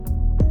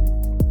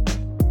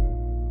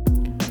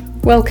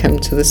Welcome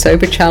to the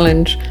Sober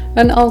Challenge,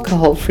 an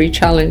alcohol-free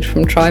challenge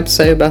from Tribe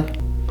Sober.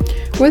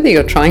 Whether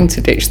you're trying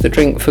to ditch the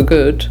drink for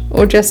good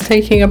or just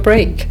taking a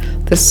break,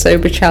 the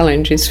Sober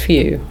Challenge is for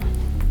you.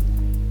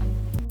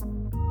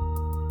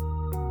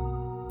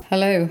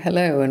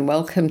 Hello, and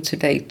welcome to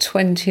day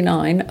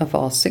 29 of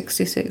our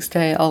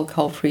 66-day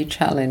alcohol-free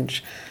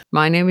challenge.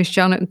 My name is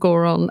Janet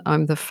Goron.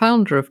 I'm the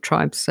founder of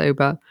Tribe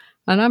Sober,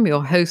 and I'm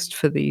your host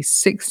for these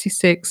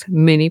 66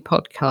 mini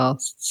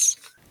podcasts.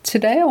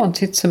 Today I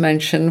wanted to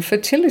mention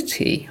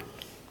fertility.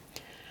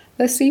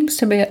 There seems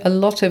to be a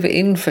lot of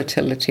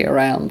infertility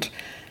around.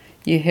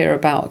 You hear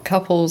about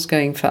couples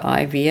going for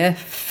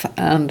IVF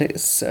and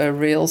it's a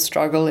real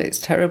struggle. It's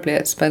terribly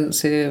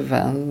expensive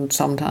and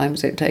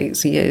sometimes it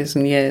takes years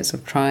and years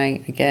of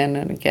trying again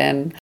and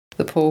again.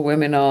 The poor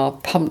women are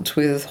pumped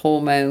with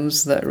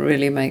hormones that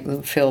really make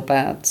them feel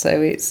bad.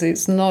 So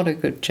it's not a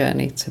good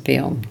journey to be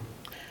on.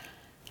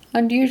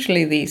 And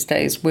usually these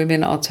days,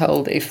 women are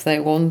told if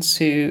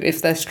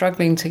they're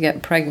struggling to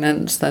get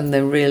pregnant, then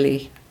they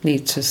really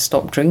need to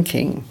stop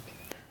drinking.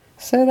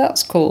 So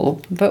that's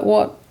cool. But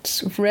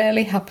what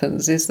rarely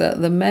happens is that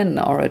the men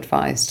are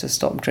advised to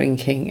stop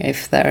drinking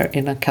if they're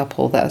in a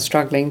couple that are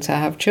struggling to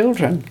have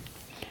children.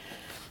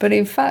 But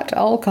in fact,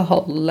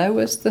 alcohol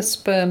lowers the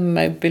sperm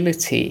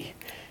mobility.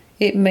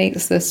 It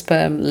makes the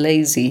sperm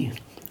lazy,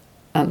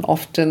 and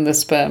often the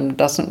sperm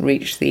doesn't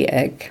reach the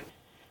egg.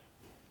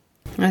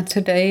 And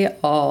today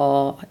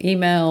our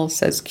email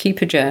says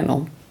keep a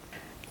journal.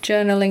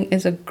 Journaling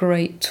is a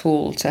great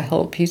tool to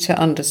help you to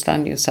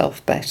understand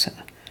yourself better.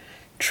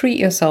 Treat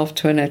yourself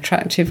to an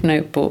attractive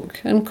notebook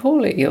and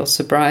call it your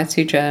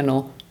sobriety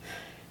journal.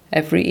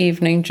 Every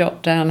evening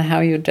jot down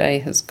how your day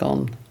has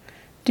gone.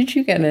 Did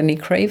you get any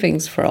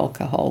cravings for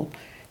alcohol?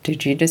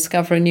 Did you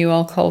discover a new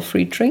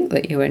alcohol-free drink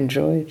that you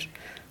enjoyed?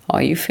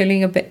 Are you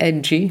feeling a bit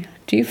edgy?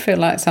 Do you feel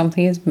like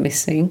something is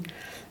missing?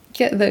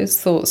 Get those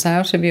thoughts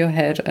out of your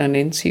head and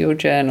into your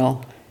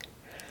journal.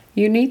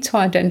 You need to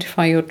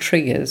identify your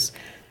triggers.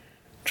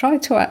 Try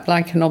to act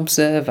like an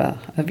observer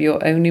of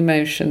your own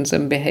emotions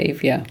and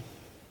behaviour.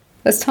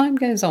 As time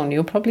goes on,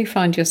 you'll probably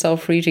find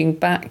yourself reading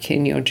back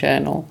in your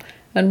journal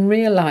and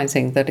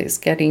realising that it's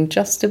getting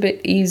just a bit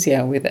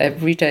easier with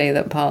every day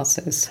that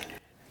passes.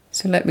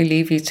 So let me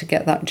leave you to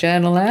get that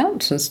journal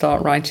out and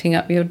start writing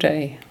up your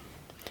day.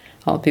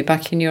 I'll be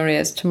back in your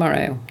ears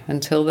tomorrow.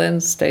 Until then,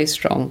 stay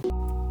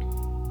strong.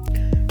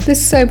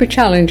 This Sober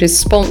Challenge is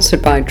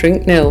sponsored by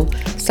Drink Nil,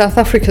 South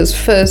Africa's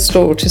first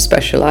store to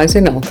specialise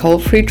in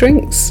alcohol-free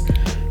drinks.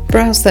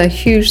 Browse their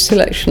huge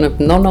selection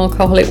of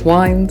non-alcoholic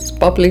wines,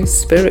 bubblies,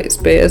 spirits,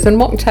 beers and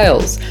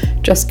mocktails.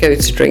 Just go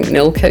to Drink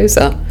Nil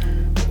Kosa.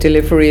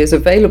 Delivery is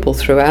available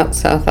throughout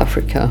South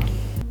Africa.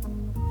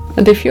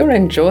 And if you're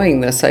enjoying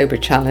the Sober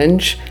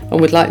Challenge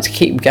and would like to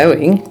keep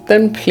going,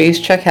 then please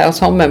check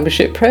out our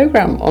membership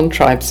programme on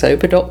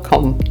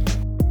tribesober.com.